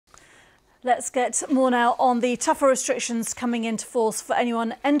Let's get more now on the tougher restrictions coming into force for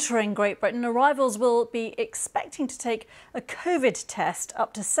anyone entering Great Britain. Arrivals will be expecting to take a COVID test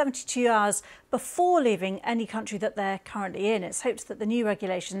up to 72 hours before leaving any country that they're currently in. It's hoped that the new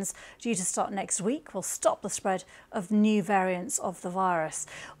regulations, due to start next week, will stop the spread of new variants of the virus.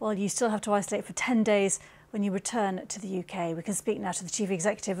 Well, you still have to isolate for 10 days when you return to the UK. We can speak now to the Chief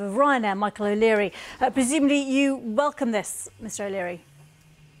Executive of Ryanair, Michael O'Leary. Presumably you welcome this, Mr O'Leary.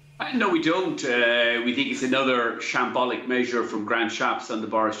 No, we don't. We think it's another shambolic measure from Grant Shapps and the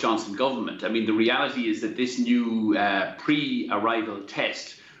Boris Johnson government. I mean, the reality is that this new pre-arrival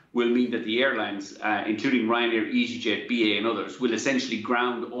test will mean that the airlines, including Ryanair, EasyJet, BA and others, will essentially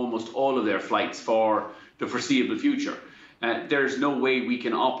ground almost all of their flights for the foreseeable future. There's no way we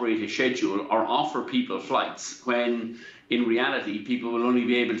can operate a schedule or offer people flights when, in reality, people will only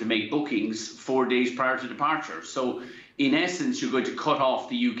be able to make bookings 4 days prior to departure. So, in essence, you're going to cut off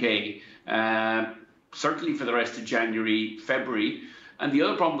the UK, certainly for the rest of January, February. And the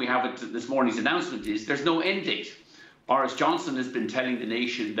other problem we have with this morning's announcement is there's no end date. Boris Johnson has been telling the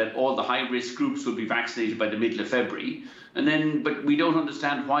nation that all the high-risk groups will be vaccinated by the middle of February. But we don't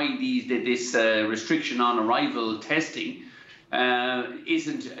understand why this restriction on arrival testing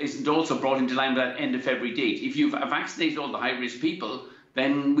isn't also brought into line with that end of February date. If you've vaccinated all the high-risk people,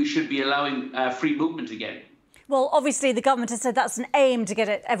 then we should be allowing free movement again. Well, obviously, the government has said that's an aim to get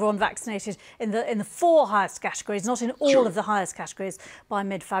everyone vaccinated in the 4 highest categories, not in all of the highest categories by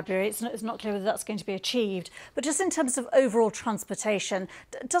mid-February. It's not clear whether that's going to be achieved. But just in terms of overall transportation,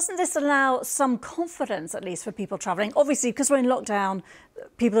 doesn't this allow some confidence, at least, for people travelling? Obviously, because we're in lockdown,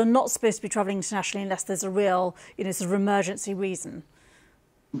 people are not supposed to be travelling internationally unless there's a real, sort of emergency reason.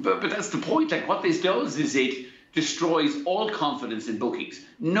 But that's the point. Like, what this does is it destroys all confidence in bookings.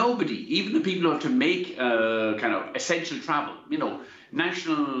 Nobody, even the people who have to make kind of essential travel,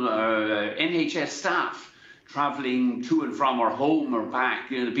 national NHS staff travelling to and from or home or back,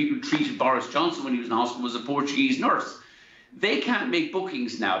 the people who treated Boris Johnson when he was in hospital was a Portuguese nurse. They can't make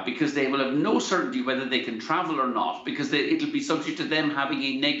bookings now because they will have no certainty whether they can travel or not, because it'll be subject to them having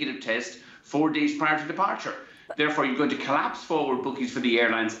a negative test 4 days prior to departure. Therefore, you're going to collapse forward bookings for the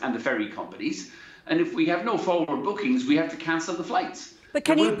airlines and the ferry companies. And if we have no forward bookings, we have to cancel the flights. But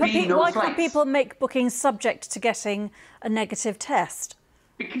why can't people make bookings subject to getting a negative test?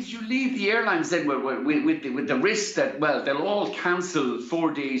 Because you leave the airlines then with the risk that, well, they'll all cancel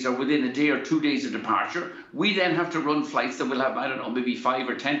 4 days or within a day or 2 days of departure. We then have to run flights that will have, I don't know, maybe 5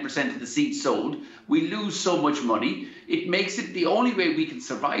 or 10% of the seats sold. We lose so much money. It makes it the only way we can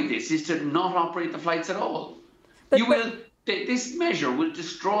survive this is to not operate the flights at all. This measure will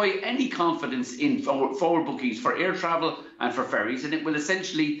destroy any confidence in forward bookings for air travel and for ferries, and it will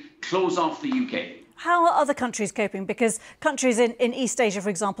essentially close off the UK. How are other countries coping? Because countries in East Asia, for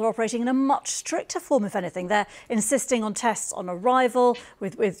example, are operating in a much stricter form, if anything. They're insisting on tests on arrival,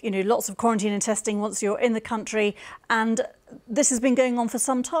 with lots of quarantine and testing once you're in the country. And this has been going on for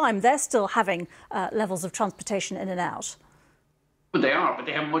some time. They're still having levels of transportation in and out. Well, they are, but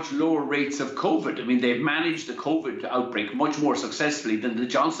they have much lower rates of COVID. I mean, they've managed the COVID outbreak much more successfully than the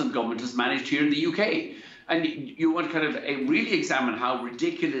Johnson government has managed here in the UK. And you want to kind of really examine how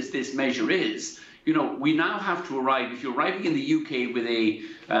ridiculous this measure is. We now have to arrive, if you're arriving in the UK with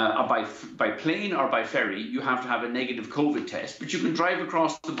by plane or by ferry, you have to have a negative COVID test. But you can drive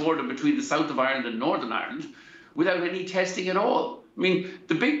across the border between the south of Ireland and Northern Ireland without any testing at all. I mean,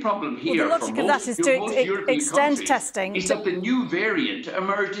 the big problem here for most European testing is that the new variant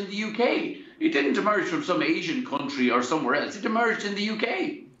emerged in the UK. It didn't emerge from some Asian country or somewhere else. It emerged in the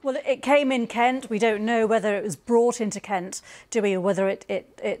UK. Well, it came in Kent. We don't know whether it was brought into Kent, do we, or whether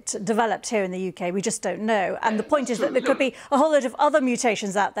it developed here in the UK. We just don't know. And the point is that there could be a whole load of other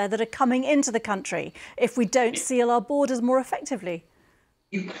mutations out there that are coming into the country if we don't seal our borders more effectively.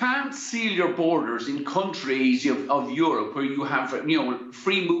 You can't seal your borders in countries of Europe where you have,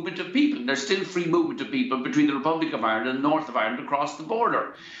 free movement of people. There's still free movement of people between the Republic of Ireland and North of Ireland across the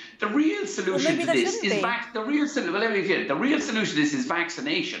border. The real solution to this is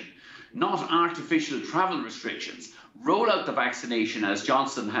vaccination, not artificial travel restrictions. Roll out the vaccination, as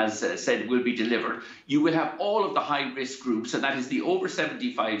Johnson has said will be delivered. You will have all of the high-risk groups, and that is the over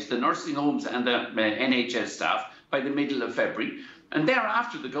 75s, the nursing homes and the NHS staff, by the middle of February. And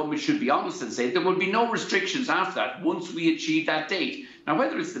thereafter, the government should be honest and say there will be no restrictions after that once we achieve that date. Now,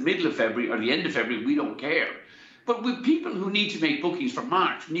 whether it's the middle of February or the end of February, we don't care. But with people who need to make bookings for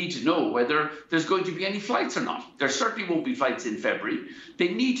March need to know whether there's going to be any flights or not. There certainly won't be flights in February. They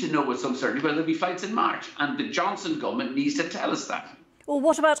need to know with some certainty whether there'll be flights in March. And the Johnson government needs to tell us that. Well,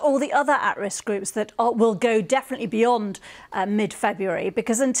 what about all the other at-risk groups that will go definitely beyond mid-February?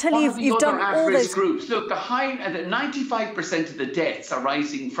 Because until you've done all those groups, look, the 95% of the deaths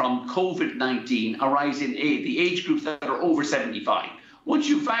arising from COVID-19 arise in the age groups that are over 75. Once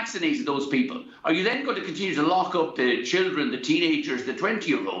you've vaccinated those people, are you then going to continue to lock up the children, the teenagers, the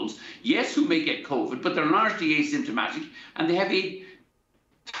 20-year-olds, yes, who may get COVID, but they're largely asymptomatic and they have a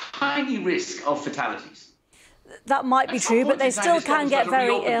tiny risk of fatalities? That might be true, but they still can get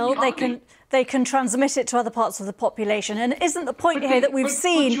very ill. They can transmit it to other parts of the population. And isn't the point here that we've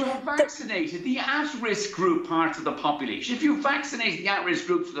seen... But you have vaccinated the at-risk group part of the population. If you vaccinate the at-risk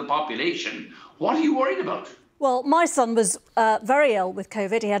groups of the population, what are you worried about? Well, my son was very ill with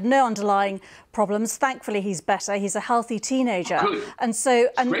COVID. He had no underlying problems. Thankfully, he's better. He's a healthy teenager. Good. And so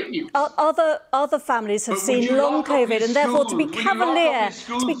other families have seen long COVID, and therefore to be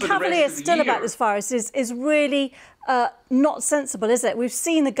cavalier still about this virus is really not sensible, is it? We've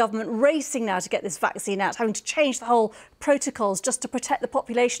seen the government racing now to get this vaccine out, having to change the whole protocols just to protect the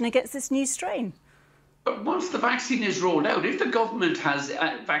population against this new strain. But once the vaccine is rolled out, if the government has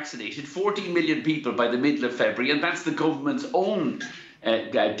vaccinated 14 million people by the middle of February, and that's the government's own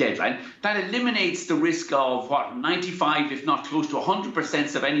deadline, that eliminates the risk of, 95, if not close to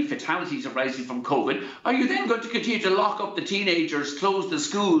 100% of any fatalities arising from COVID. Are you then going to continue to lock up the teenagers, close the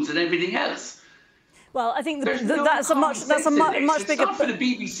schools and everything else? Well, I think that's a much bigger... It's not for the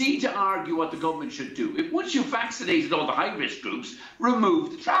BBC to argue what the government should do. If once you've vaccinated all the high-risk groups,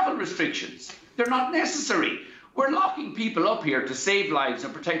 remove the travel restrictions. They're not necessary. We're locking people up here to save lives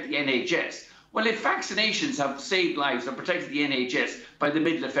and protect the NHS. Well, if vaccinations have saved lives and protected the NHS by the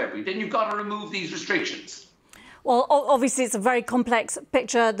middle of February, then you've got to remove these restrictions. Well, obviously, it's a very complex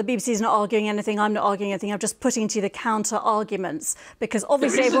picture. The BBC is not arguing anything. I'm not arguing anything. I'm just putting to you the counter-arguments, because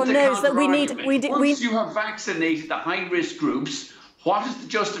obviously everyone knows that we need... Once you have vaccinated the high-risk groups, what is the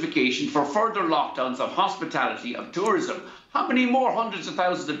justification for further lockdowns of hospitality, of tourism? How many more hundreds of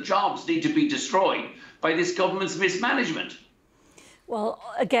thousands of jobs need to be destroyed by this government's mismanagement? Well,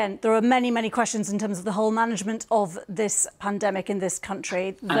 again, there are many, many questions in terms of the whole management of this pandemic in this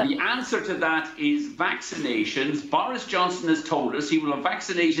country. And the answer to that is vaccinations. Boris Johnson has told us he will have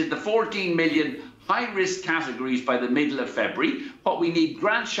vaccinated the 14 million high-risk categories by the middle of February. What we need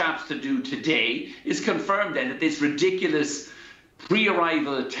Grant Shapps to do today is confirm then that this ridiculous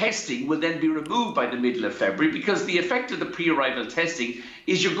pre-arrival testing will then be removed by the middle of February, because the effect of the pre-arrival testing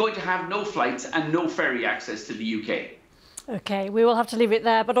is you're going to have no flights and no ferry access to the UK. OK, we will have to leave it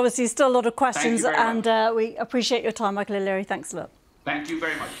there, but obviously still a lot of questions, and we appreciate your time, Michael O'Leary. Thanks a lot. Thank you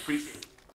very much. Appreciate it.